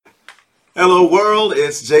Hello, world.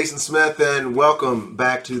 It's Jason Smith, and welcome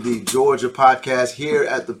back to the Georgia podcast here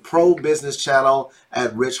at the Pro Business Channel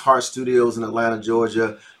at Rich Hart Studios in Atlanta,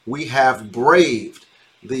 Georgia. We have braved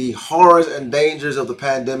the horrors and dangers of the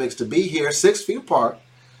pandemics to be here 6 feet apart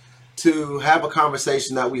to have a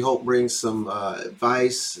conversation that we hope brings some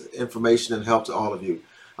advice, information, and help to all of you.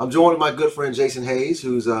 I'm joined with my good friend Jason Hayes,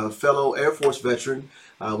 who's a fellow Air Force veteran.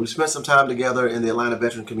 We spent some time together in the Atlanta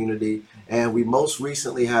veteran community, and we most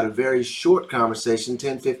recently had a very short conversation,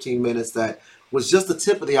 10, 15 minutes, that was just the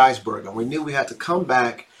tip of the iceberg. And we knew we had to come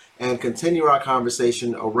back and continue our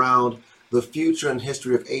conversation around the future and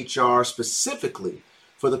history of HR, specifically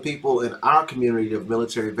for the people in our community of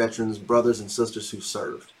military veterans, brothers and sisters who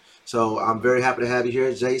served. So I'm very happy to have you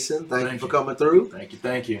here, Jason. Thank you for coming through. Thank you.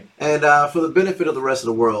 Thank you. And for the benefit of the rest of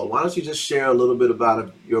the world, why don't you just share a little bit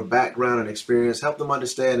about your background and experience, help them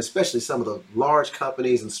understand, especially some of the large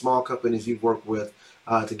companies and small companies you've worked with,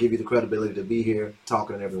 to give you the credibility to be here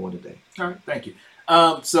talking to everyone today. All right. Thank you.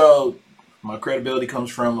 So my credibility comes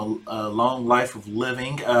from a long life of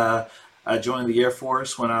living. I joined the Air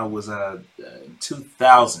Force when I was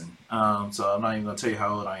 2000. So I'm not even going to tell you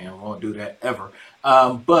how old I am. I won't do that ever.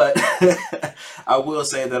 But I will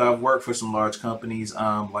say that I've worked for some large companies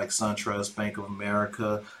like SunTrust, Bank of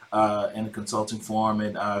America, in the consulting firm,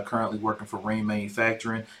 and currently working for Ring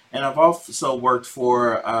Manufacturing. And I've also worked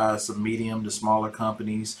for some medium to smaller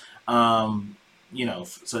companies, such as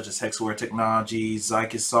Hexaware Technologies,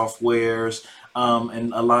 Zycus Softwares,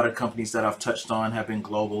 and a lot of companies that I've touched on have been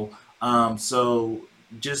global. So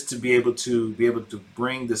just to be able to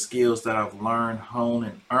bring the skills that I've learned, honed,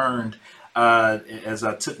 and earned as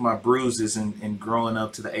I took my bruises and growing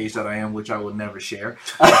up to the age that I am, which I would never share.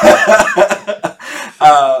 I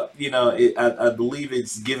believe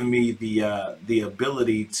it's given me the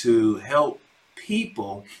ability to help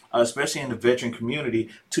people, especially in the veteran community,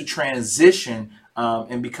 to transition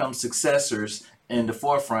and become successors in the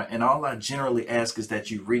forefront. And all I generally ask is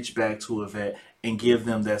that you reach back to a vet and give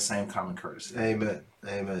them that same common courtesy. Amen.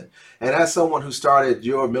 Amen. And as someone who started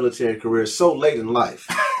your military career so late in life,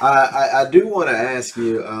 I do want to ask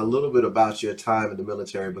you a little bit about your time in the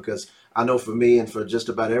military, because I know for me and for just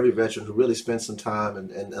about every veteran who really spends some time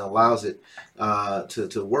and allows it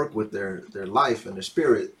to work with their life and their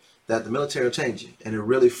spirit, that the military will change you and it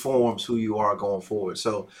really forms who you are going forward.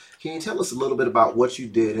 So can you tell us a little bit about what you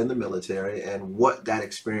did in the military and what that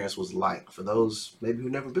experience was like for those maybe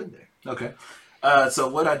who've never been there? Okay. So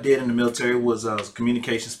what I did in the military was I was a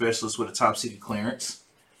communication specialist with a top secret clearance.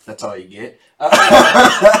 That's all you get.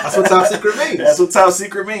 That's what top secret means. That's what top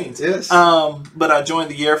secret means. Yes. But I joined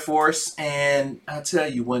the Air Force, and I tell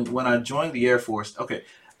you, when I joined the Air Force, okay,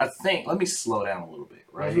 let me slow down a little bit,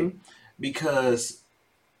 right? Mm-hmm. Because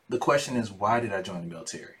the question is, why did I join the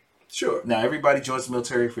military? Sure. Now, everybody joins the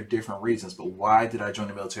military for different reasons, but why did I join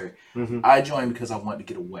the military? Mm-hmm. I joined because I wanted to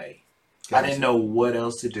get away. Gotcha. I didn't know what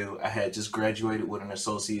else to do. I had just graduated with an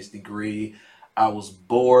associate's degree. I was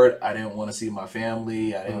bored. I didn't want to see my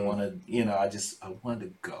family. I didn't want to, I wanted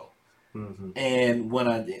to go. Mm-hmm. And when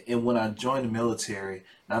I joined the military,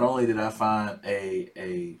 not only did I find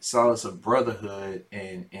a solace of brotherhood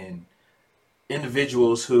and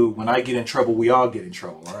individuals who, when I get in trouble, we all get in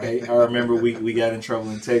trouble, right? I remember we got in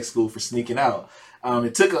trouble in tech school for sneaking out.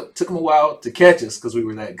 It took them a while to catch us because we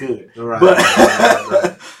were that good. Right.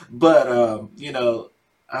 But I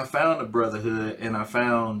found a brotherhood, and I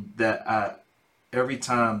found that every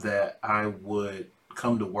time that I would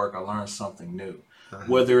come to work, I learned something new. Uh-huh.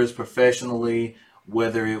 Whether it's professionally,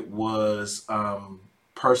 whether it was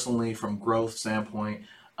personally from growth standpoint.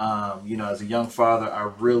 As a young father,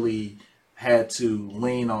 I really had to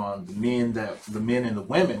lean on the men and the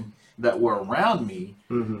women that were around me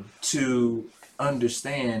to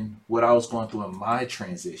understand what I was going through in my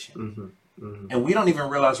transition. Mm-hmm. Mm-hmm. And we don't even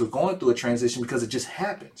realize we're going through a transition because it just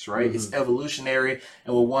happens, right? Mm-hmm. It's evolutionary,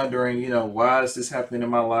 and we're wondering, why is this happening in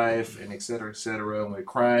my life, and et cetera, and we're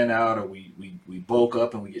crying out, or we bulk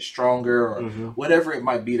up and we get stronger, or whatever it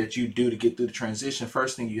might be that you do to get through the transition.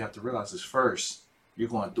 First thing you have to realize is first, you're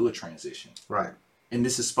going through a transition. Right. And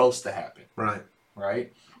this is supposed to happen. Right.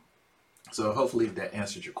 Right? So hopefully that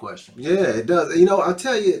answered your question. Yeah, it does. I'll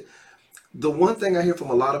tell you, the one thing I hear from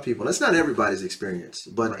a lot of people, and it's not everybody's experience,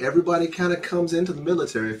 but everybody kind of comes into the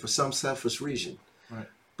military for some selfish reason. Right.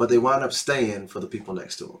 But they wind up staying for the people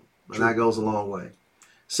next to them. And True. That goes a long way.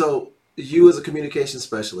 So you as a communication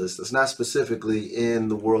specialist, it's not specifically in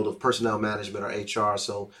the world of personnel management or HR.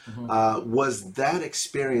 So was that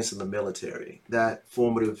experience in the military, that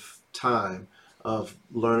formative time of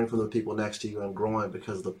learning from the people next to you and growing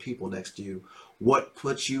because of the people next to you, what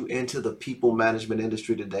put you into the people management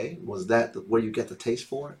industry today? Was that where you get the taste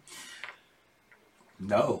for it?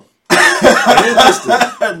 No.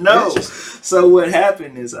 Interesting. No. Interesting. So what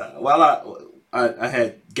happened is while I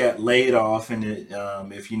had got laid off, and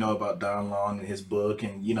if you know about Don Long and his book,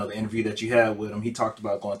 and you know the interview that you had with him, he talked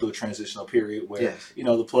about going through a transitional period where Yes. you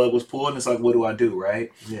know the plug was pulled, and it's like, what do I do,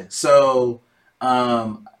 right? Yeah. So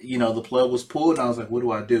you know the plug was pulled, and I was like, what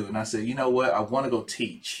do I do? And I said, you know what, I want to go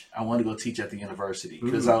teach. I want to go teach at the university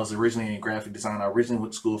because I was originally in graphic design. I originally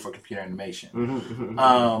went to school for computer animation.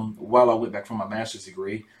 While I went back for my master's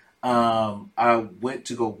degree, I went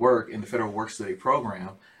to go work in the federal work study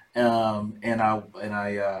program. And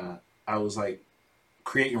I was like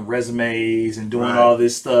creating resumes and doing all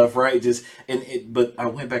this stuff, right? But I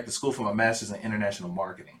went back to school for my master's in international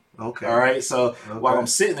marketing. Okay. All right. So while I'm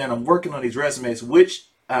sitting there and I'm working on these resumes, which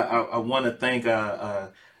I want to thank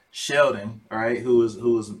Sheldon, all right, who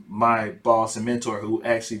was my boss and mentor, who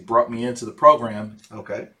actually brought me into the program.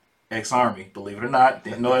 Okay. Ex-Army, believe it or not,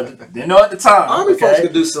 didn't know at the time. Army folks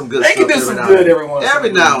can do some good. They can do some good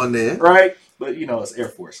every now and then, right? But you know, it's Air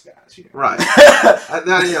Force guys, right?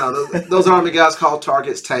 Now, you know, those Army guys call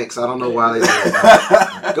targets tanks. I don't know why they do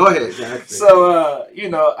it. Go ahead. So, you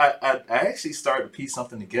know, I actually started to piece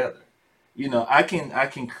something together. You know, I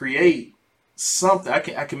can create something. I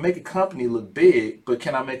can make a company look big, but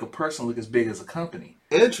can I make a person look as big as a company?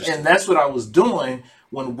 Interesting. And that's what I was doing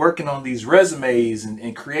when working on these resumes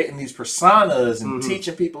and creating these personas and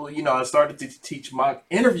teaching people. You know, I started to teach mock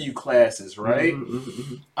interview classes, right?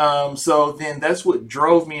 So then that's what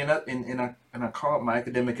drove me, and I called my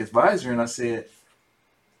academic advisor and I said,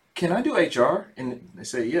 can I do HR? And they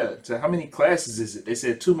said, yeah. So how many classes is it? They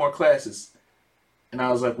said 2 more classes. And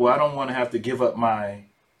I was like, well, I don't want to have to give up my,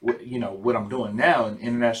 you know, what I'm doing now in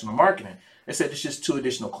international marketing. They said, it's just 2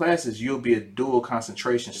 additional classes. You'll be a dual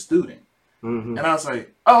concentration student. And I was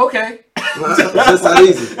like, oh, okay. That's not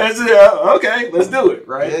easy. I said, okay, let's do it,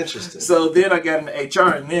 right? Interesting. So then I got into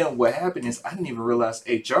HR, and then what happened is I didn't even realize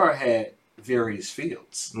HR had various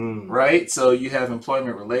fields, right? So you have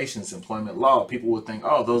employment relations, employment law. People would think,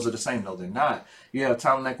 oh, those are the same. No, they're not. You have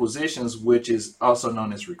talent acquisitions, which is also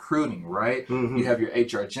known as recruiting, right? You have your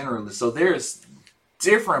HR generalist. So there's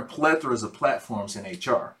different plethoras of platforms in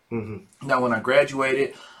HR. Now, when I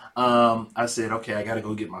graduated, I said, okay, I got to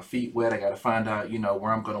go get my feet wet. I got to find out, you know,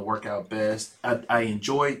 where I'm going to work out best. I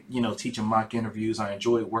enjoyed, you know, teaching mock interviews. I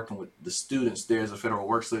enjoyed working with the students there as a federal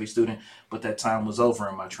work study student, but that time was over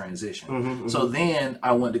in my transition. So then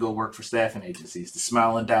I went to go work for staffing agencies, the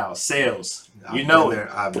Smile and Dial, sales. I've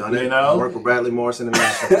done it. Know? I worked with Bradley Morrison and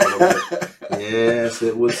National for a little bit. Yes,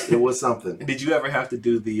 it was something. Did you ever have to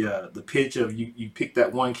do the pitch of you pick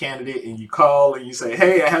that one candidate and you call and you say,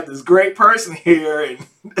 hey, I have this great person here and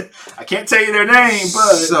I can't tell you their name,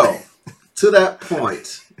 but so to that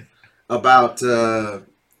point about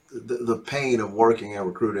the pain of working and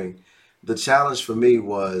recruiting, the challenge for me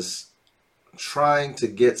was trying to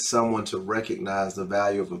get someone to recognize the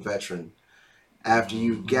value of a veteran after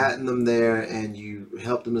you've gotten them there and you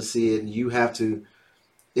help them to see it, and you have to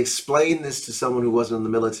explain this to someone who wasn't in the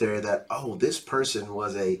military that, oh, this person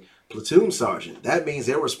was a platoon sergeant. That means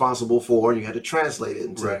they're responsible for, and you had to translate it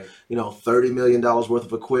into, you know, $30 million worth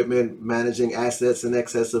of equipment, managing assets in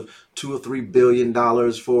excess of $2 or $3 billion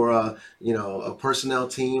for, you know, a personnel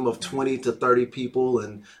team of 20 to 30 people,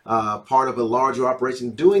 and part of a larger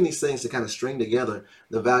operation. Doing these things to kind of string together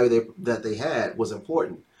the value that they had was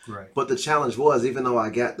important. But the challenge was, even though I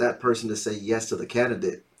got that person to say yes to the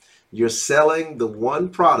candidate, you're selling the one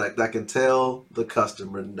product that can tell the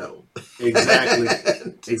customer no. Exactly.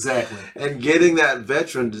 Exactly. And getting that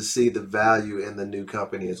veteran to see the value in the new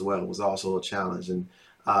company as well was also a challenge. And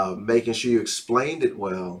making sure you explained it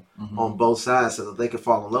well on both sides so that they could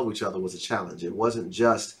fall in love with each other was a challenge. It wasn't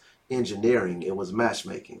just engineering, it was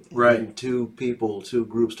matchmaking. Right. Two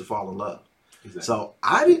groups to fall in love. Exactly. So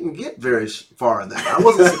I didn't get very far in that. I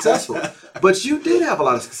wasn't successful. But you did have a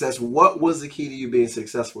lot of success. What was the key to you being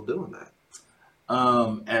successful doing that?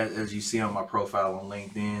 As you see on my profile on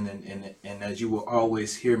LinkedIn, and as you will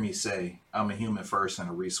always hear me say, I'm a human first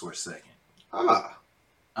and a resource second.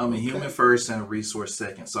 I'm a human first and a resource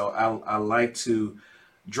second. So I like to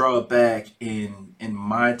draw back in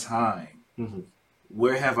my time.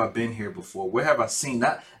 Where have I been here before? Where have I seen,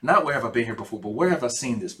 not where have I been here before, but where have I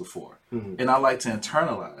seen this before? And I like to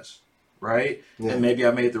internalize, right? And maybe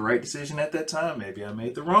I made the right decision at that time. Maybe I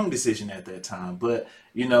made the wrong decision at that time. But,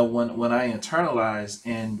 you know, when I internalize,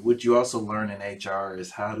 and what you also learn in HR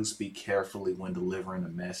is how to speak carefully when delivering a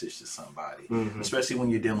message to somebody, especially when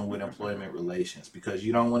you're dealing with employment relations, because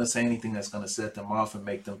you don't want to say anything that's going to set them off and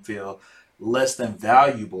make them feel less than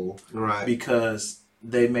valuable, because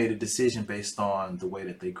they made a decision based on the way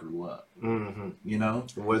that they grew up. You know,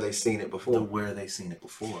 where they seen it before. Where they seen it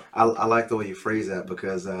before. I like the way you phrase that,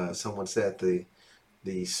 because someone said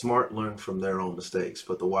the smart learn from their own mistakes,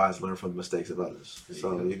 but the wise learn from the mistakes of others.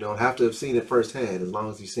 So you don't have to have seen it firsthand, as long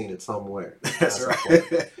as you've seen it somewhere. That's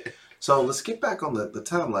right. So let's get back on the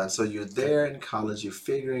timeline. So you're there in college, you're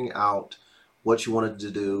figuring out what you wanted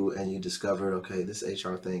to do, and you discovered, okay, this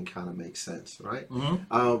HR thing kind of makes sense, right?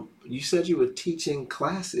 You said you were teaching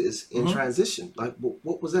classes in transition. Like,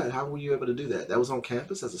 what was that? How were you able to do that? That was on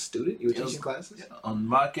campus as a student? You were teaching classes? Yeah, on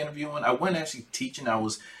mock interviewing. I wasn't actually teaching. I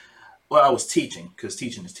was teaching, because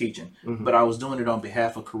teaching is teaching, but I was doing it on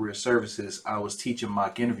behalf of Career Services. I was teaching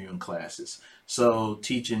mock interviewing classes. So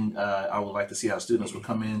teaching, I would like to see how students would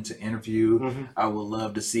come in to interview. I would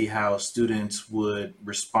love to see how students would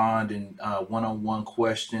respond in one-on-one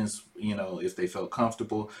questions, you know, if they felt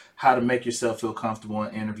comfortable, how to make yourself feel comfortable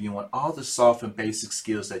in interviewing, all the soft and basic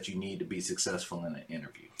skills that you need to be successful in an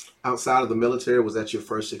interview. Outside of the military, was that your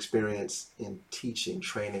first experience in teaching,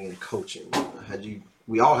 training, and coaching?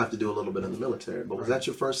 We all have to do a little bit in the military, but was that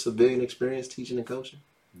your first civilian experience teaching and coaching?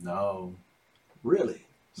 No. Really?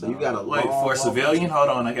 So you got a wait for a civilian? Hold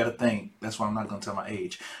on, I got to think. That's why I'm not going to tell my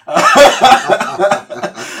age.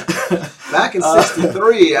 Back in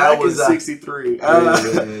 '63, I was in '63.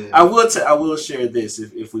 I will share this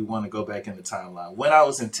if we want to go back in the timeline. When I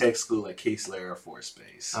was in tech school at Keesler Air Force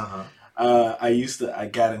Base, I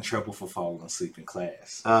got in trouble for falling asleep in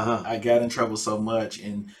class. I got in trouble so much,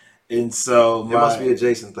 and so it must be a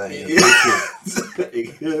Jason thing.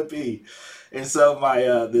 It could be. And so my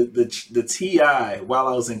the TI, while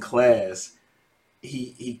I was in class,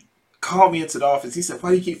 he called me into the office. He said, "Why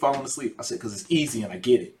do you keep falling asleep?" I said, "Because it's easy and I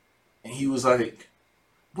get it." And he was like,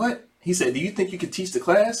 "What?" He said, "Do you think you could teach the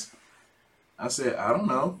class?" I said, "I don't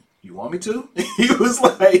know. You want me to?" He was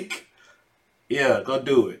like, "Yeah, go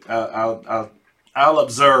do it. I'll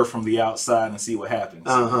observe from the outside and see what happens."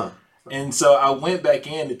 And so I went back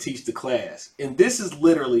in to teach the class, and this is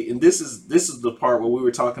the part where we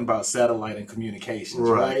were talking about satellite and communications,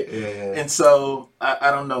 right? Yeah. And so I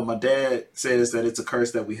don't know. My dad says that it's a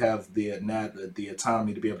curse that we have the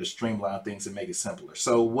autonomy to be able to streamline things and make it simpler.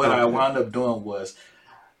 So what I wound up doing was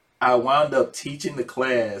I wound up teaching the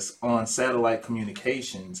class on satellite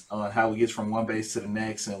communications, on how we get from one base to the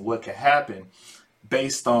next and what could happen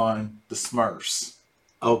based on the Smurfs.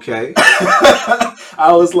 Okay.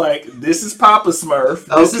 I was like, this is Papa Smurf.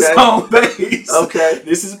 This is Home Base. Okay.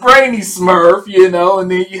 This is Brainy Smurf, you know,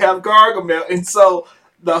 and then you have Gargamel. And so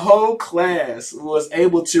the whole class was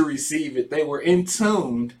able to receive it. They were in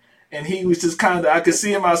tune. And he was just I could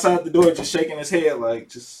see him outside the door just shaking his head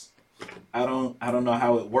like, I don't know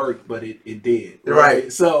how it worked, but it did.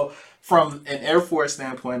 Right. So from an Air Force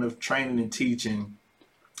standpoint of training and teaching,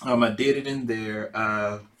 I did it in there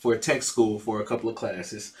for tech school for a couple of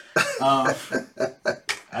classes. I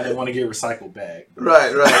didn't want to get recycled back.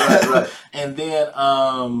 Right. And then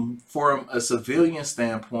from a civilian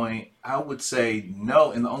standpoint, I would say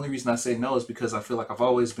no. And the only reason I say no is because I feel like I've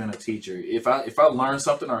always been a teacher. If I learn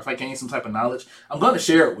something or if I gain some type of knowledge, I'm going to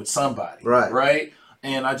share it with somebody. Right?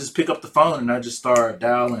 And I just pick up the phone and I just start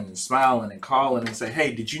dialing and smiling and calling and say,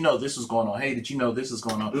 "Hey, did you know this was going on? Hey, did you know this is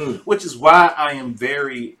going on?" Which is why I am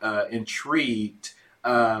very intrigued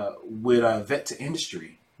with Vet to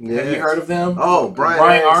Industry. Yes. Have you heard of them? Oh,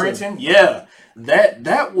 Brian Arrington. Yeah,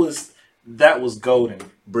 that was golden.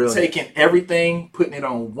 Brilliant. Taking everything, putting it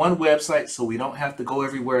on one website so we don't have to go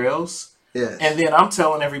everywhere else. Yes. And then I'm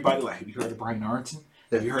telling everybody, like, "Have you heard of Brian Arrington?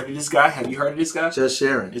 Have you heard of this guy? Have you heard of this guy?" Just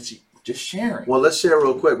sharing. It's just sharing. Well, let's share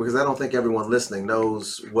real quick because I don't think everyone listening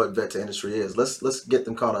knows what Vet to Industry is. Let's get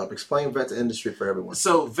them caught up. Explain Vet to Industry for everyone.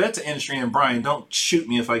 So Vet to Industry, and Brian, don't shoot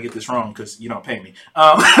me if I get this wrong because you don't pay me.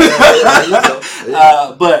 But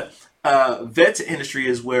Vet to Industry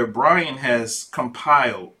is where Brian has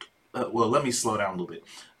compiled. Well, let me slow down a little bit.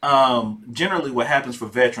 Generally, what happens for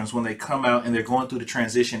veterans when they come out and they're going through the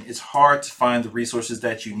transition, it's hard to find the resources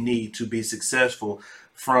that you need to be successful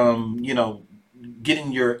from,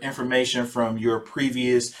 getting your information from your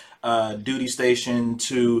previous duty station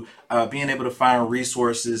to being able to find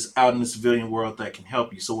resources out in the civilian world that can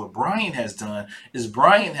help you. So what Brian has done is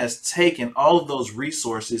Brian has taken all of those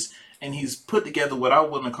resources and he's put together what I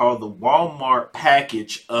want to call the Walmart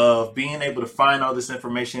package of being able to find all this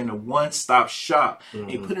information in a one-stop shop. Mm-hmm.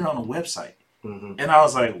 He put it on a website. Mm-hmm. And I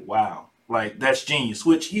was like, wow. Like, that's genius.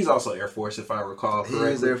 Which he's also Air Force, if I recall correctly.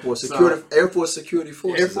 He is Air Force Security. Air Force Security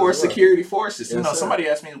Forces. Air Force Security Forces. Yes, somebody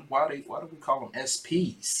asked me why do we call them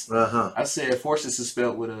SPs? Uh-huh. I said Forces is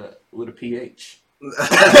spelled with a PH.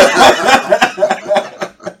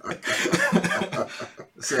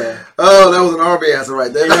 So, oh, that was an Army answer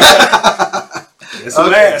right there. it's the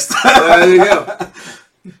last. There you go.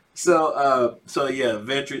 So yeah,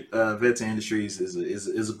 Vets Industries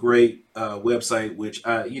is a great website. Which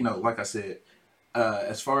like I said,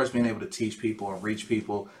 as far as being able to teach people and reach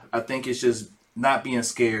people, I think it's just not being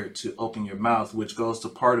scared to open your mouth, which goes to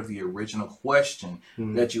part of the original question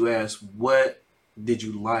that you asked: what did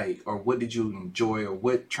you like, or what did you enjoy, or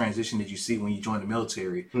what transition did you see when you joined the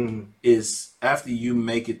military? Is after you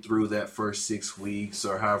make it through that first 6 weeks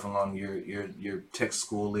or however long your tech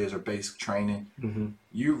school is or basic training,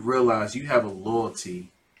 you realize you have a loyalty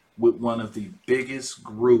with one of the biggest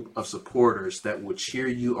group of supporters that will cheer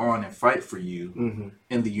you on and fight for you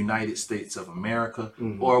in the United States of America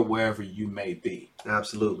or wherever you may be.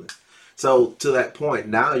 Absolutely. So to that point,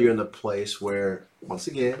 now you're in the place where, once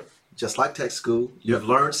again, just like tech school, you've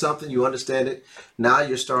learned something, you understand it. Now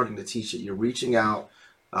you're starting to teach it. You're reaching out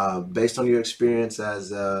based on your experience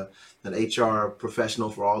as an HR professional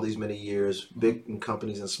for all these many years, big in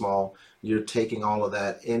companies and small. You're taking all of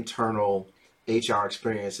that internal HR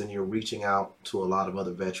experience and you're reaching out to a lot of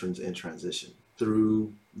other veterans in transition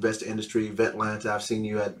through Vets Industry, Vetlanta. I've seen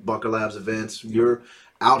you at Bunker Labs events. You're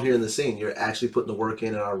out here in the scene. You're actually putting the work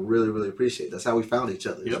in, and I really, really appreciate it. That's how we found each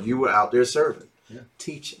other. You were out there serving,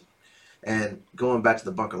 teaching. And going back to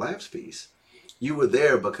the Bunker Labs piece, you were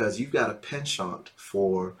there because you've got a penchant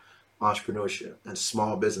for entrepreneurship and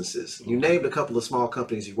small businesses. You named a couple of small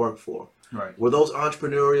companies you worked for. Right. Were those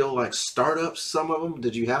entrepreneurial, like startups, some of them?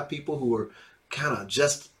 Did you have people who were kind of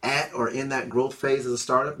just at or in that growth phase as a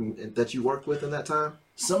startup that you worked with in that time?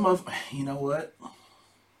 Some of, you know what?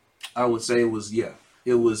 I would say it was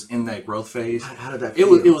in that growth phase. How did that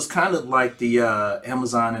feel? It was kind of like the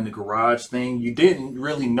Amazon in the garage thing. You didn't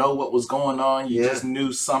really know what was going on. You just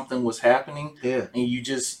knew something was happening. Yeah. And you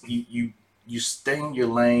just you stay in your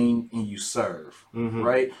lane and you serve,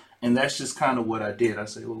 right? And that's just kind of what I did. I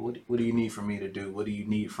said, well, what do you need for me to do? What do you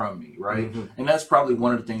need from me, right? And that's probably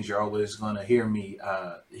one of the things you're always going to hear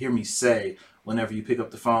me say whenever you pick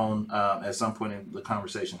up the phone at some point in the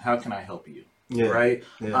conversation. How can I help you? Yeah. Right?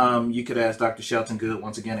 Yeah. You could ask Dr. Shelton Good,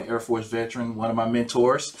 once again, an Air Force veteran, one of my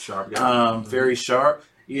mentors. Sharp guy. Very sharp,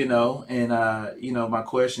 and my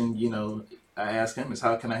question, I ask him is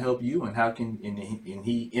how can I help you, and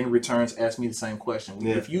he in returns asks me the same question.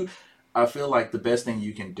 Yeah. I feel like the best thing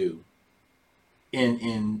you can do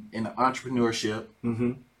in entrepreneurship,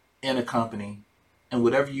 in a company, and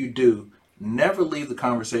whatever you do, never leave the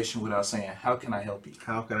conversation without saying, how can I help you?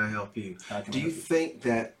 How can I help you? Do you think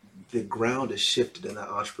that the ground has shifted in that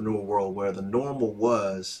entrepreneur world where the normal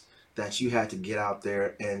was that you had to get out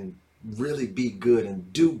there and really be good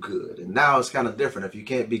and do good, and now it's kind of different? If you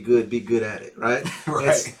can't be good at it, right?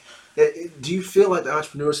 Right. Do you feel like the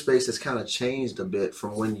entrepreneur space has kind of changed a bit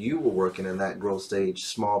from when you were working in that growth stage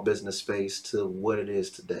small business space to what it is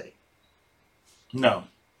today? No.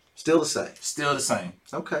 Still the same? Still the same.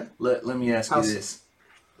 Okay. Let me ask you this.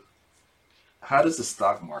 How does the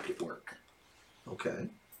stock market work? Okay.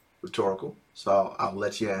 Rhetorical. So I'll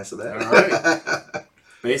let you answer that. All right.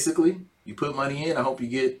 Basically, you put money in. I hope you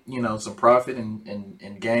get, some profit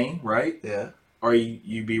and gain, right? Yeah. Or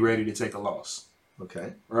you be ready to take a loss.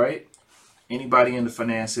 Okay. Right? Anybody in the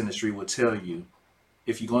finance industry will tell you,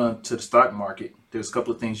 if you go into the stock market, there's a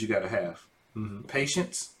couple of things you got to have.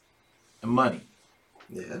 Patience and money.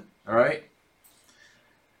 Yeah. All right?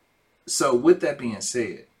 So with that being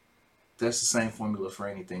said, that's the same formula for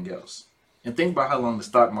anything else. And think about how long the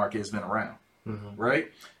stock market has been around,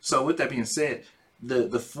 right? So with that being said,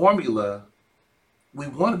 the formula, we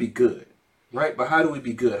want to be good, right? But how do we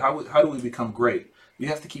be good? How do we become great? You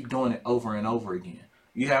have to keep doing it over and over again.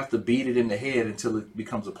 You have to beat it in the head until it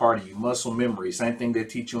becomes a part of you. Muscle memory, same thing they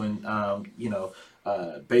teach you in,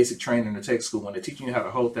 basic training in the tech school. When they're teaching you how to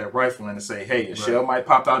hold that rifle and to say, hey, a shell might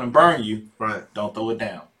pop out and burn you. Right. Don't throw it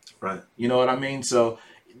down. Right. You know what I mean? So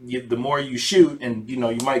the more you shoot and, you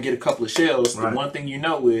might get a couple of shells, the one thing you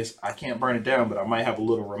know is I can't burn it down, but I might have a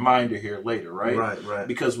little reminder here later, right? Right.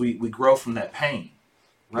 Because we grow from that pain.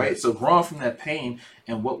 Right. So growing from that pain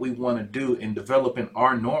and what we want to do in developing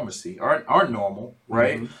our normacy, our normal,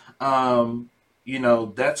 right?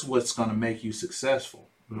 That's what's going to make you successful.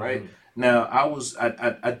 Right. Now,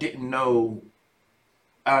 I didn't know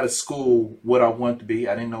out of school what I wanted to be.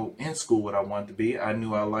 I didn't know in school what I wanted to be. I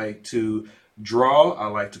knew I liked to draw. I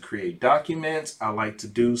like to create documents. I like to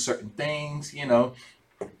do certain things,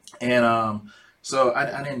 and, so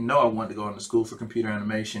I didn't know I wanted to go into school for computer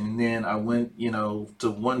animation. And then I went, to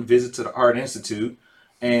one visit to the Art Institute,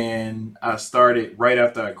 and I started right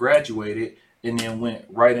after I graduated and then went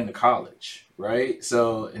right into college. Right.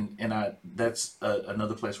 So, and that's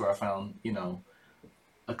another place where I found,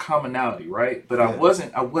 a commonality, right? But Yeah.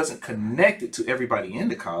 I wasn't connected to everybody in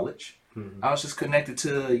the college. Mhm. I was just connected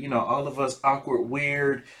to, all of us awkward,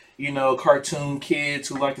 weird, cartoon kids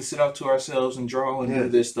who like to sit out to ourselves and draw and Yeah. do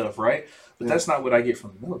this stuff, right? But Yeah. that's not what I get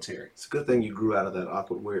from the military. It's a good thing you grew out of that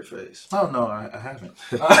awkward, weird phase. Oh no, I haven't.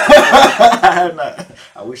 I have not.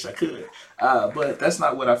 I wish I could. But that's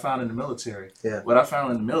not what I found in the military. Yeah. What I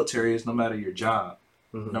found in the military is no matter your job,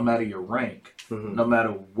 Mhm. no matter your rank, Mhm. no matter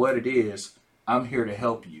what it is, I'm here to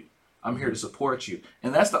help you. I'm here to support you.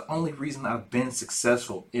 And that's the only reason I've been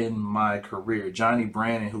successful in my career. Johnny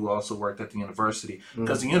Brandon, who also worked at the university,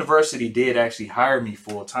 because the university did actually hire me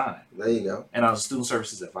full time. There you go. And I was a student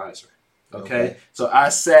services advisor. Okay. Okay. So I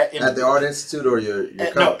sat in At the Art Institute or your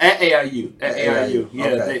no, at AIU. At AIU. Yeah,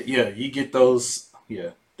 Okay. you get those.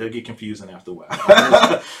 Yeah, they'll get confusing after a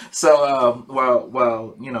while. So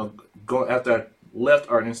while go after I left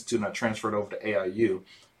Art Institute and I transferred over to AIU,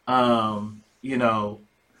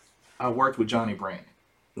 I worked with Johnny Brandon.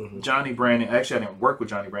 Mhm. Johnny Brandon. Actually, I didn't work with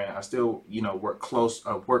Johnny Brandon. I still work close.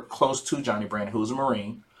 I worked close to Johnny Brandon, who was a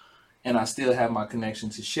Marine, and I still have my connection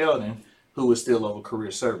to Sheldon, who was still over career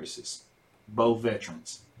services. Both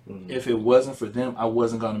veterans. Mhm. If it wasn't for them, I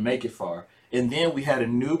wasn't going to make it far. And then we had a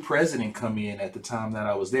new president come in at the time that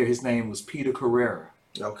I was there. His name was Peter Carrera.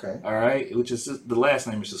 Okay. All right, which is the last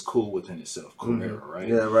name is just cool within itself, Carrera, right?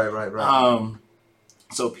 Yeah. Right.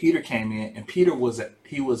 So Peter came in, and Peter was an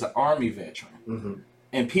Army veteran. Mhm.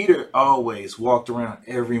 And Peter always walked around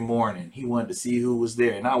every morning. He wanted to see who was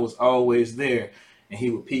there, and I was always there. And he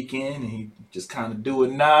would peek in, and he just kind of do a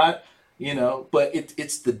nod, But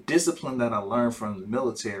it's the discipline that I learned from the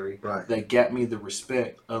military Right. that got me the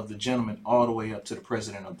respect of the gentleman all the way up to the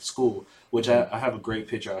president of the school. Which I have a great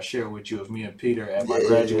picture I'll share with you of me and Peter at my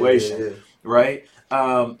graduation, Yeah. right?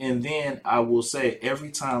 And then I will say,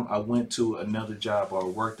 every time I went to another job or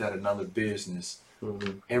worked at another business,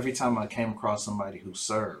 Mhm. every time I came across somebody who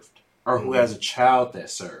served, or who Mhm. has a child that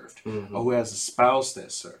served, Mhm. or who has a spouse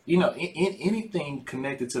that served, in anything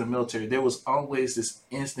connected to the military, there was always this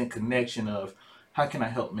instant connection of, how can I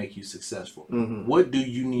help make you successful? Mhm. What do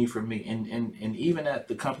you need from me? And even at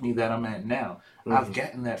the company that I'm at now, I've Mhm.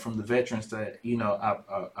 gotten that from the veterans that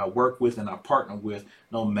I work with and I partner with.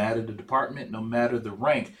 No matter the department, no matter the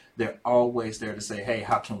rank, they're always there to say, hey,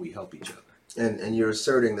 how can we help each other? And you're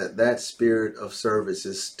asserting that spirit of service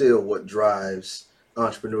is still what drives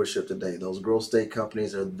entrepreneurship today. Those growth state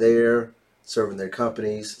companies are there serving their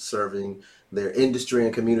companies, serving their industry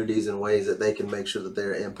and communities in ways that they can make sure that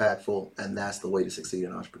they're impactful, and that's the way to succeed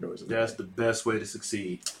in entrepreneurship. That's the best way to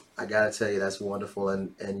succeed. I gotta tell you, that's wonderful,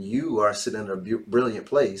 and you are sitting in a brilliant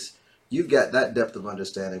place. You've got that depth of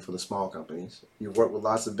understanding for the small companies. You've worked with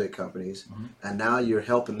lots of big companies, and now you're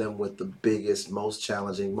helping them with the biggest, most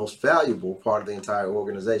challenging, most valuable part of the entire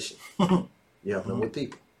organization. You're helping them with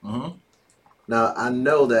people. Mm-hmm. Now, I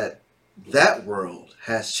know that world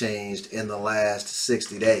has changed in the last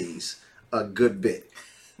 60 days a good bit.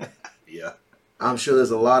 Yeah. I'm sure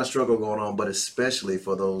there's a lot of struggle going on, but especially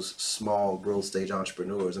for those small growth stage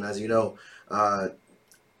entrepreneurs. And as you know,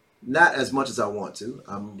 not as much as I want to.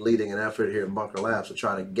 I'm leading an effort here in Bunker Labs to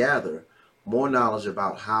try to gather more knowledge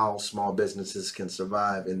about how small businesses can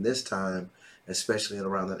survive in this time, especially in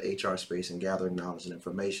around that HR space, and gathering knowledge and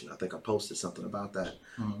information. I think I posted something about that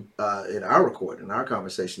in our recording, in our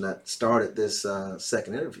conversation that started this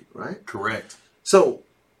second interview, right? Correct. So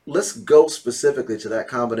let's go specifically to that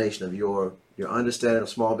combination of your understanding of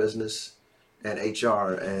small business and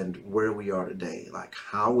HR and where we are today. Like,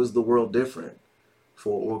 how is the world different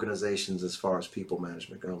for organizations as far as people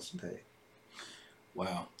management goes today?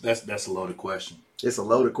 Wow, that's a loaded question. It's a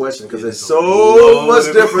loaded question because it's so much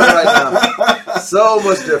different right now. So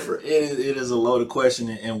much different. It is a loaded question,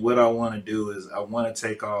 and what I want to do is I want to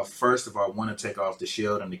take off. First of all, I want to take off the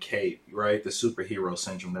shield and the cape, right? The superhero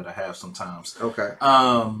syndrome that I have sometimes. Okay.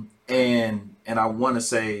 And I want to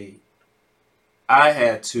say I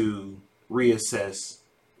had to reassess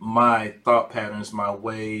my thought patterns, my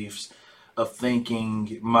waves of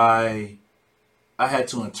thinking, I had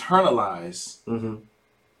to internalize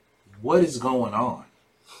what is going on.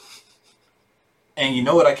 And you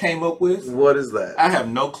know what I came up with? What is that? I have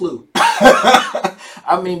no clue.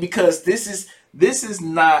 I mean, because this is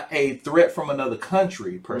not a threat from another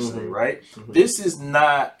country per se, right? This is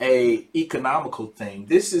not a economical thing.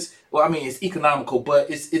 This is, well, I mean, it's economical, but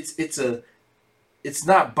it's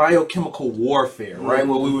not biochemical warfare, right?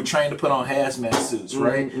 Where we were trained to put on hazmat suits,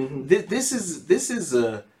 right? This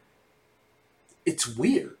is it's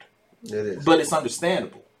weird. It is. But it's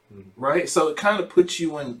understandable, right? So it kind of puts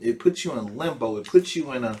you in limbo. It puts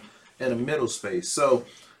you in a middle space. So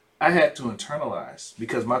I had to internalize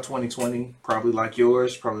because my 2020, probably like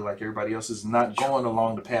yours, probably like everybody else, is not going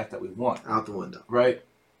along the path that we want. Out the window. Right?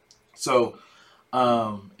 So,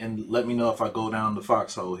 and let me know if I go down the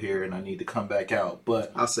foxhole here and I need to come back out.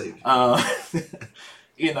 But I'll save you.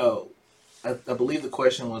 you know, I believe the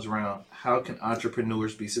question was around how can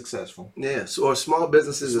entrepreneurs be successful? Yeah, so, or small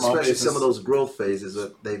businesses, especially some of those growth phases,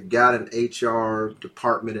 they've got an HR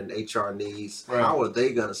department and HR needs. Right. How are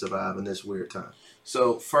they going to survive in this weird time?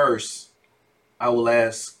 So first, I will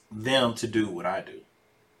ask them to do what I do.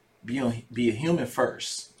 Be a human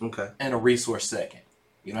first, Okay, and a resource second.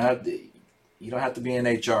 You don't have to be in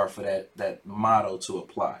HR for that motto to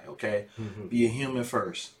apply. Okay, be a human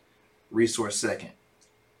first, resource second,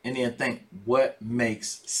 and then think what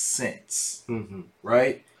makes sense.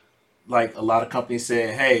 Right? Like a lot of companies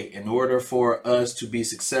say, hey, in order for us to be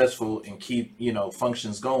successful and keep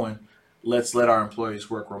functions going, let's let our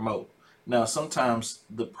employees work remote. Now, sometimes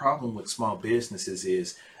the problem with small businesses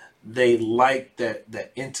is they like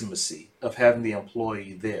that intimacy of having the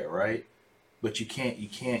employee there, right? But you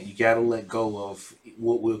got to let go of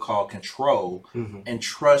what we'll call control and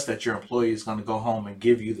trust that your employee is going to go home and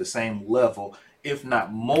give you the same level, if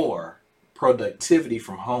not more, productivity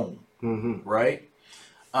from home, right?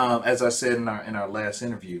 As I said in our last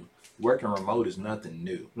interview, working remote is nothing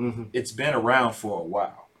new. It's been around for a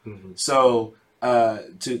while. So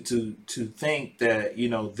to think that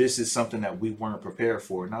this is something that we weren't prepared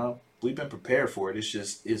for. No, we've been prepared for it. It's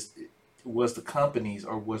just was the companies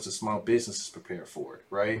or was the small businesses prepared for it,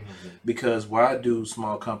 right? Because why do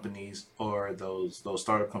small companies or those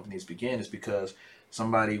startup companies begin is because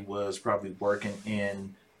somebody was probably working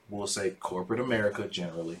in, we'll say, corporate America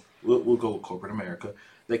generally. We'll go with corporate America.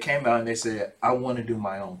 They came out and they said, I want to do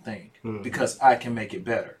my own thing because I can make it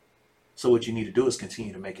better. So what you need to do is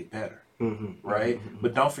continue to make it better, right?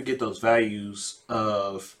 But don't forget those values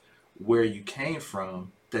of where you came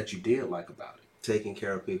from that you did like about it. Taking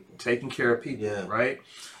care of people, Yeah. Right?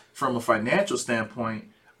 From a financial standpoint,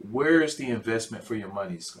 where is the investment for your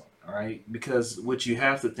money going? All right, because what you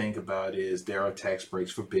have to think about is there are tax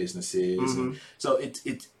breaks for businesses. And so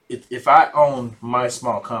if I own my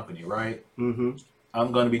small company, right,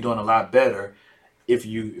 I'm going to be doing a lot better if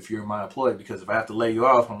you're my employee, because if I have to lay you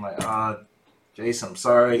off, I'm like, Jason, I'm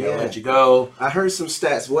sorry, I gotta let you go. I heard some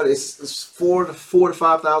stats. What is $4,000 to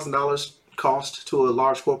 $5,000 cost to a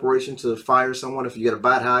large corporation to fire someone? If you get a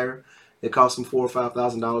bad hire, it costs them $4,000 or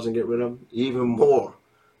 $5,000 and get rid of them. Even more.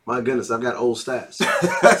 My goodness, I've got old stats.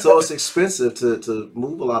 So it's expensive to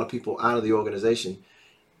move a lot of people out of the organization.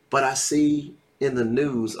 But I see in the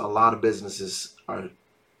news a lot of businesses are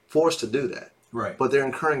forced to do that. Right. But they're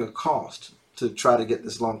incurring a cost to try to get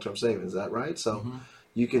this long-term savings. Is that right? So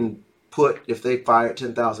you can put, if they fired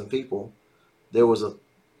 10,000 people, there was a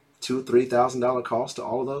 $2,000 or $3,000 cost to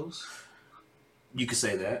all of those? You could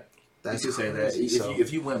say that. That's you could say that.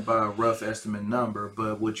 If you went by a rough estimate number,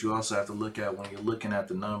 but what you also have to look at when you're looking at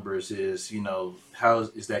the numbers is, how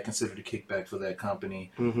is that considered a kickback for that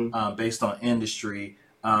company? Based on industry,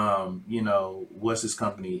 what's this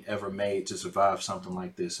company ever made to survive something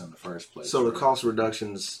like this in the first place? So the cost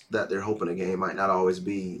reductions that they're hoping to gain might not always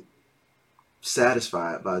be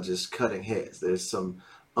satisfied by just cutting heads. There's some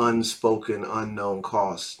unspoken, unknown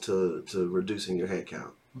costs to reducing your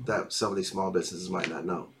headcount that some of these small businesses might not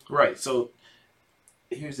know. Right. So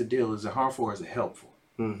here's the deal. Is it harmful or is it helpful?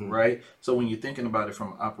 Right? So when you're thinking about it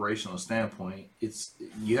from an operational standpoint,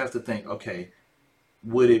 you have to think, okay,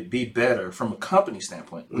 would it be better from a company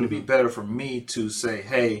standpoint? Would it be better for me to say,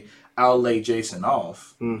 hey, I'll lay Jason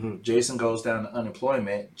off. Jason goes down to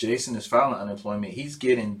unemployment. Jason is filing unemployment. He's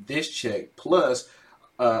getting this check. Plus,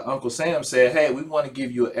 Uncle Sam said, hey, we want to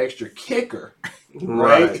give you an extra kicker.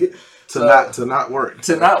 Right? To not work.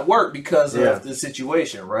 To not work because of the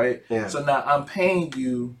situation, right? Yeah. So now I'm paying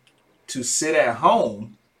you to sit at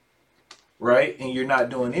home, right? And you're not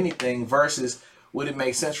doing anything versus would it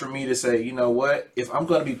make sense for me to say, you know what? If I'm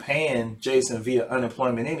going to be paying Jason via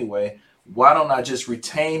unemployment anyway, why don't I just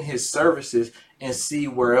retain his services and see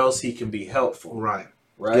where else he can be helpful? Right.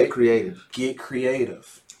 Right? Get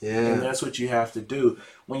creative. Yeah. And that's what you have to do.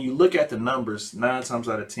 When you look at the numbers, 9 times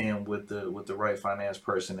out of 10 with the right finance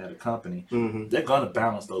person at a company, they're going to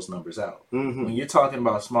balance those numbers out. When you're talking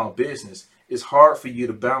about small business, it's hard for you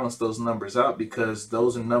to balance those numbers out because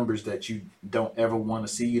those are numbers that you don't ever want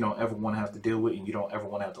to see, you don't ever want to have to deal with, and you don't ever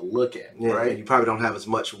want to have to look at. Yeah, right? And you probably don't have as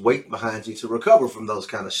much weight behind you to recover from those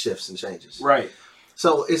kind of shifts and changes. Right.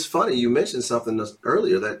 So it's funny, you mentioned something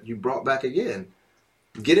earlier that you brought back again.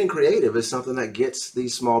 Getting creative is something that gets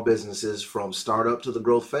these small businesses from startup to the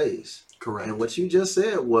growth phase. Correct. And what you just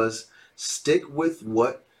said was stick with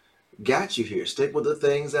what got you here. Stick with the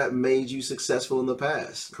things that made you successful in the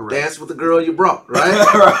past. Correct. Dance with the girl you brought,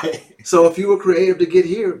 right? Right. So if you were creative to get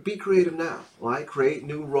here, be creative now, right? Create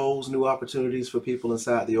new roles, new opportunities for people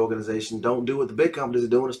inside the organization. Don't do what the big companies are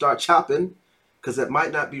doing and start chopping, because that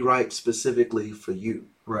might not be right specifically for you.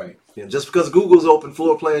 Right. You know, just because Google's open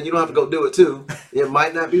floor plan, you don't have to go do it too. It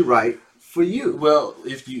might not be right for you. Well,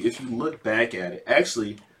 if you look back at it,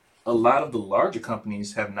 actually, a lot of the larger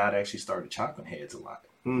companies have not actually started chopping heads a lot.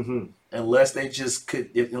 Mm-hmm. Unless they just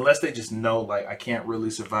know, like, I can't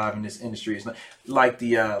really survive in this industry. It's not like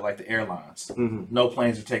the airlines. Mm-hmm. No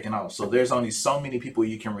planes are taking off, so there's only so many people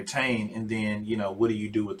you can retain, and then what do you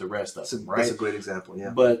do with the rest of them, right? That's a great example,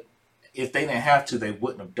 yeah. But if they didn't have to, they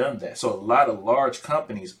wouldn't have done that. So a lot of large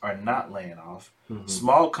companies are not laying off. Mm-hmm.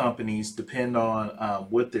 Small companies, depend on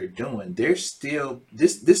what they're doing. They're still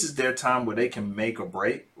this is their time where they can make or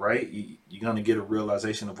break, right? You're going to get a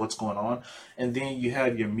realization of what's going on, and then you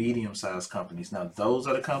have your medium-sized companies. Now those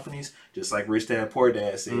are the companies, just like Rich Dad Poor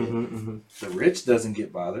Dad said. Mm-hmm, mm-hmm. The rich doesn't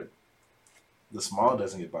get bothered. The small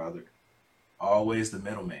doesn't get bothered. Always the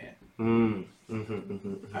middleman. Mm-hmm,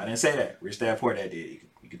 mm-hmm. I didn't say that. Rich Dad Poor Dad did.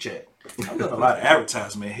 You can check. I'm doing a lot of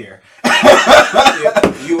advertisement here.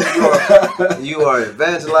 You are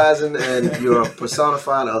evangelizing and you're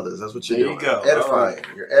personifying others. That's what you're There doing. you go. Edifying. Right.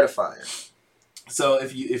 You're edifying. So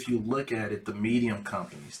if you look at it, the medium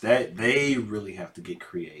companies, that they really have to get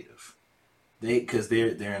creative. Because they're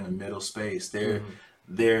in the middle space. I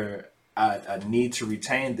need to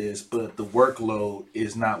retain this, but the workload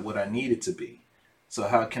is not what I need it to be. So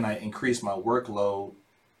how can I increase my workload?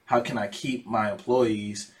 How can I keep my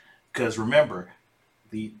employees? Because remember,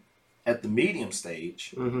 at the medium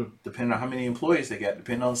stage, Mm-hmm. depending on how many employees they got,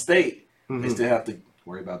 depending on the state, Mm-hmm. they still have to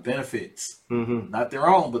worry about benefits. Mm-hmm. Not their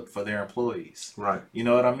own, but for their employees. Right. You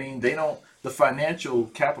know what I mean? The financial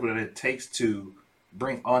capital that it takes to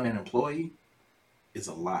bring on an employee is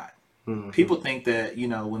a lot. Mm-hmm. People think that,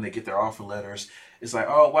 when they get their offer letters, it's like,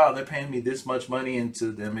 oh, wow, they're paying me this much money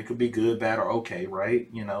into them. It could be good, bad, or okay, right?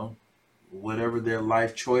 Whatever their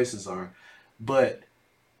life choices are. But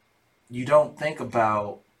you don't think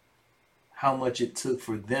about how much it took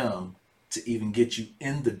for them to even get you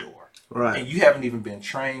in the door. Right. And you haven't even been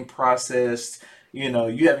trained, processed, you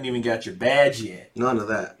haven't even got your badge yet. None of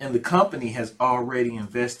that. And the company has already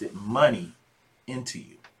invested money into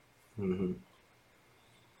you. Mm-hmm.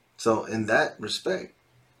 So in that respect,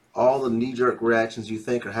 all the knee-jerk reactions you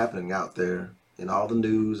think are happening out there, and all the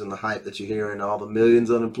news and the hype that you hear, and all the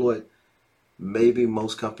millions unemployed, maybe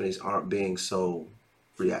most companies aren't being so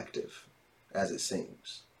reactive as it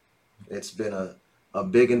seems. It's been a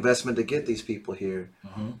big investment to get these people here.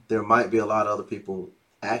 Mm-hmm. There might be a lot of other people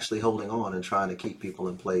actually holding on and trying to keep people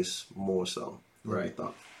in place more so than we Right.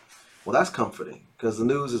 thought. Well, that's comforting, because the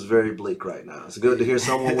news is very bleak right now. It's good to hear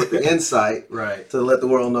someone with the insight Right. to let the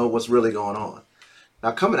world know what's really going on.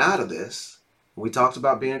 Now, coming out of this, we talked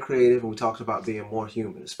about being creative and we talked about being more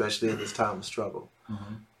human, especially in this time of struggle.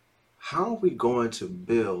 Mm-hmm. How are we going to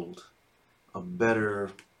build a better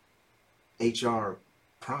HR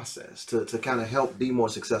process to kind of help be more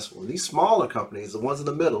successful? And these smaller companies, the ones in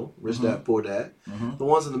the middle, Rich Dad, Poor Dad, Mm-hmm. the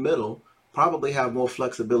ones in the middle probably have more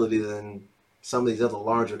flexibility than some of these other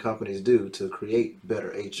larger companies do to create better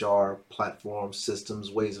HR platforms,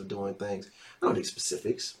 systems, ways of doing things. I don't need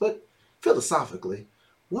specifics, but philosophically,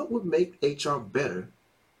 what would make HR better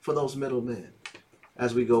for those middlemen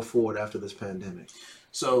as we go forward after this pandemic?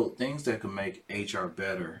 So things that can make HR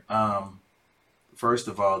better. First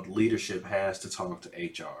of all, leadership has to talk to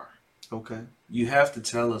HR. Okay. You have to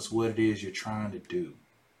tell us what it is you're trying to do,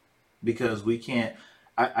 because we can't.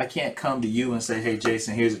 I can't come to you and say, "Hey,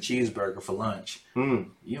 Jason, here's a cheeseburger for lunch."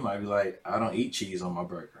 You might be like, "I don't eat cheese on my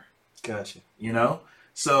burger." Gotcha.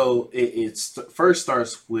 So it first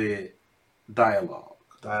starts with dialogue.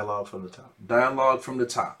 Dialogue from the top. Dialogue from the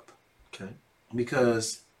top. Okay.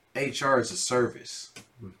 Because HR is a service,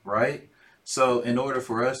 right? So in order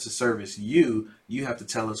for us to service you, you have to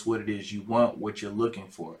tell us what it is you want, what you're looking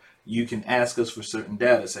for. You can ask us for certain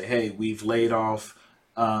data. Say, hey, we've laid off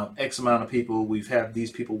X amount of people. We've had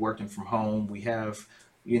these people working from home. We have,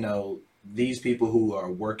 these people who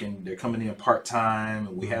are working, they're coming in part-time.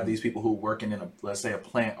 And we have these people who are working in let's say a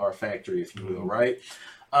plant or a factory, if you will, right?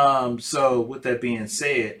 So with that being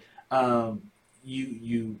said,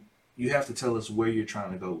 you have to tell us where you're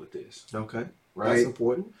trying to go with this. Okay. Right? That's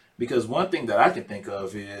important. Because one thing that I can think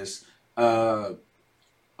of is,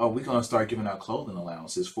 oh, we're going to start giving out clothing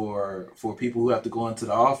allowances for people who have to go into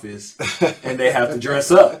the office and they have to dress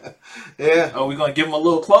up. Yeah. Oh, we're going to give them a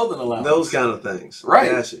little clothing allowance. Those kind of things.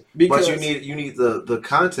 Right. Gotcha. Because but you need the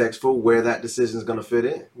context for where that decision is going to fit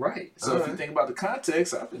in. Right. So if you think about the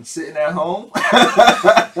context, I've been sitting at home.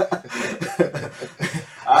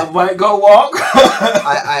 I might go walk.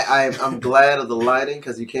 I'm glad of the lighting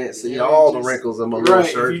because you can't see all the wrinkles on my little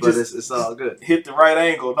shirt, but it's all good. Hit the right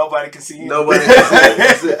angle. Nobody can see you. Nobody can see it.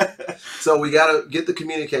 That's it. So we got to get the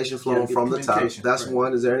communication flowing from the top. That's right.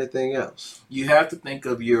 One. Is there anything else? You have to think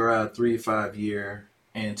of your 3 to 5 year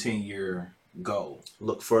and 10-year goal.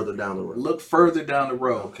 Look further down the road. Look further down the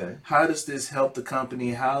road. Okay. How does this help the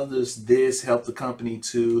company? How does this help the company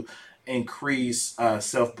to increase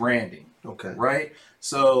self-branding? Okay. Right?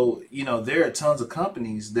 So, there are tons of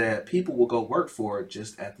companies that people will go work for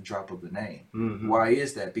just at the drop of the name. Mm-hmm. Why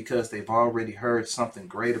is that? Because they've already heard something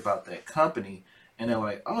great about that company and they're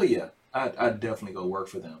like, oh yeah, I'd definitely go work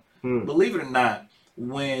for them. Believe it or not,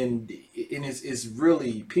 it's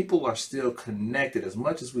really, people are still connected as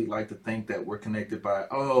much as we like to think that we're connected by,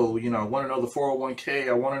 I want to know the 401k,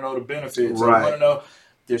 I want to know the benefits, right. I want to know,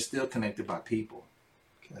 they're still connected by people.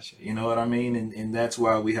 Gotcha. You know what I mean? And that's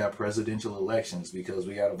why we have presidential elections, because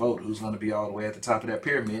we got to vote who's going to be all the way at the top of that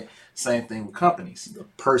pyramid. Same thing with companies. The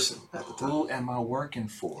person at the top. Who am I working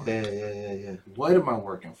for? Yeah. What am I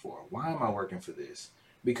working for? Why am I working for this?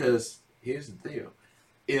 Because here's the deal.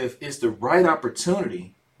 If it's the right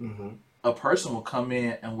opportunity, a person will come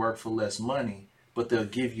in and work for less money, but they'll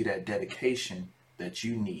give you that dedication that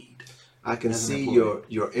you need. I can see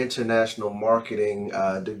your international marketing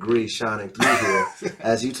degree shining through here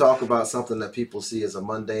as you talk about something that people see as a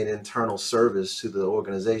mundane internal service to the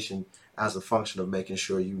organization as a function of making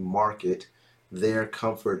sure you market their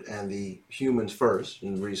comfort and the humans first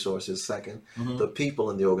and resources second, the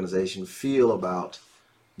people in the organization feel about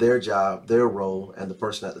their job, their role, and the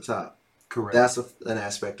person at the top. Correct. That's an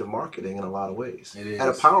aspect of marketing in a lot of ways. It is. And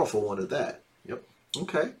a powerful one at that. Yep.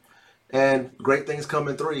 Okay. And great things come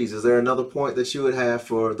in threes. Is there another point that you would have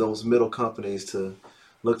for those middle companies to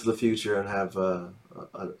look to the future and have a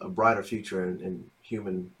brighter future in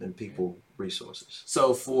human and people resources?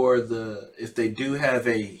 So if they do have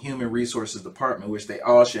a human resources department, which they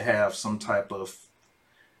all should have some type of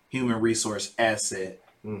human resource asset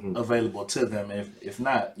available to them. If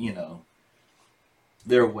not,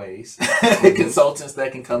 there are ways, consultants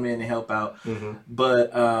that can come in and help out.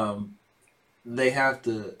 But they have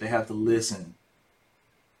to listen.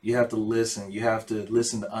 You have to listen. You have to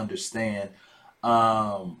listen to understand.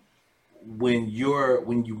 When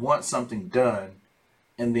you want something done,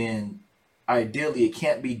 and then ideally it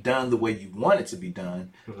can't be done the way you want it to be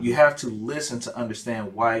done, you have to listen to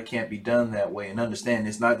understand why it can't be done that way, and understand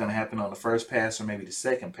it's not going to happen on the first pass or maybe the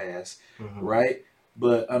second pass, right?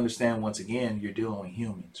 But understand, once again, you're dealing with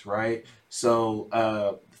humans, right?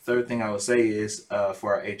 So third thing I would say is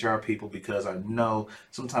for our HR people, because I know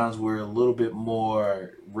sometimes we're a little bit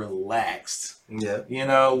more relaxed. Yeah.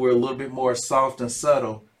 We're a little bit more soft and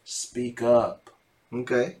subtle. Speak up.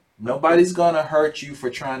 Okay. Nobody's going to hurt you for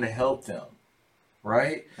trying to help them.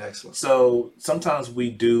 Right? Excellent. So sometimes we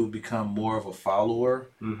do become more of a follower,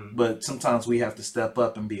 but sometimes we have to step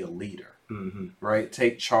up and be a leader. Right?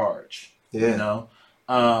 Take charge. Yeah.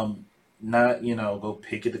 Not, go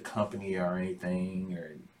pick at the company or anything,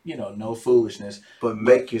 or no foolishness. But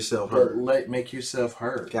make yourself heard. Make yourself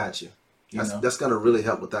heard. Gotcha. That's going to really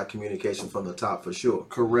help with that communication from the top for sure.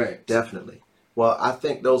 Correct. Definitely. Well, I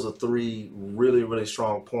think those are three really, really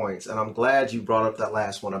strong points. And I'm glad you brought up that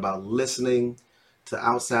last one about listening to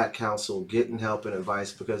outside counsel, getting help and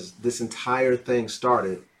advice, because this entire thing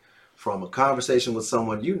started from a conversation with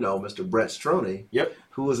someone Mr. Brett Stroney,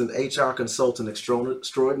 who is an HR consultant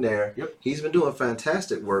extraordinaire. He's been doing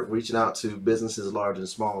fantastic work reaching out to businesses large and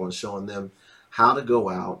small and showing them how to go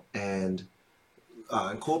out and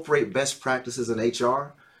incorporate best practices in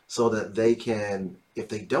HR so that they can, if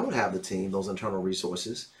they don't have the team, those internal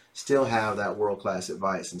resources, still have that world-class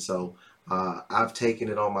advice. And so I've taken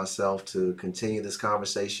it on myself to continue this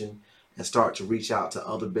conversation and start to reach out to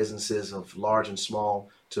other businesses of large and small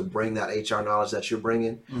to bring that HR knowledge that you're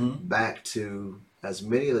bringing back to as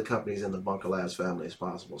many of the companies in the Bunker Labs family as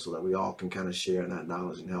possible, so that we all can kind of share that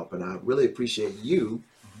knowledge and help. And I really appreciate you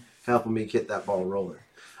helping me get that ball rolling.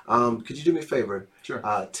 Could you do me a favor?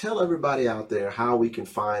 Sure. Tell everybody out there how we can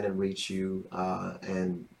find and reach you.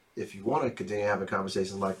 And if you want to continue having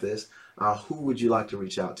conversations like this, who would you like to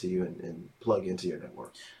reach out to you and plug into your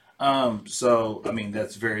network?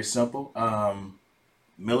 That's very simple.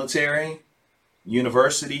 Military,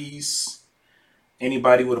 universities,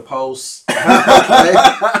 anybody with a pulse. Okay.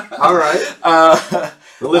 All right.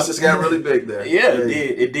 The list just got really big there. Yeah,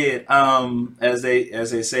 it did. As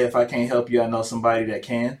they say, if I can't help you, I know somebody that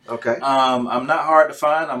can. Okay. I'm not hard to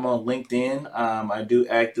find. I'm on LinkedIn. I do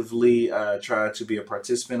actively try to be a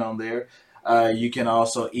participant on there. You can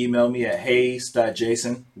also email me at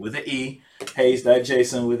hayes.jason with an E,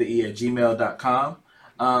 hayes.jason with an E at gmail.com.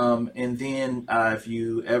 And then if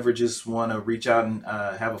you ever just want to reach out and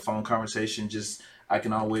have a phone conversation, I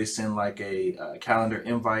can always send like a calendar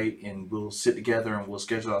invite, and we'll sit together and we'll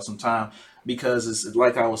schedule out some time, because it's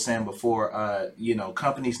like I was saying before,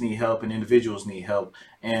 companies need help and individuals need help.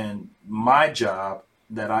 And my job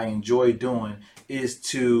that I enjoy doing is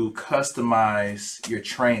to customize your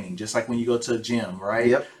training, just like when you go to a gym, right?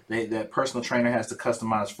 Yep. That personal trainer has to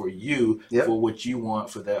customize for you, Yep. for what you want,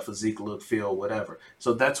 for that physique, look, feel, whatever.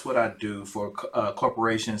 So that's what I do for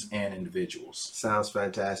corporations and individuals. Sounds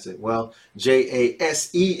fantastic. Well, JASEN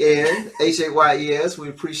HAYES, we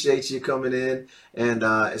appreciate you coming in, and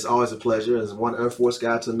it's always a pleasure. As one Air Force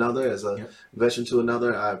guy to another, as a veteran to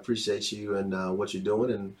another, I appreciate you and what you're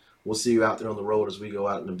doing, and we'll see you out there on the road as we go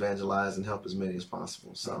out and evangelize and help as many as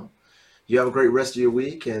possible. So you have a great rest of your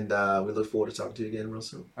week, and we look forward to talking to you again real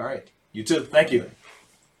soon. All right. You too. Thank you.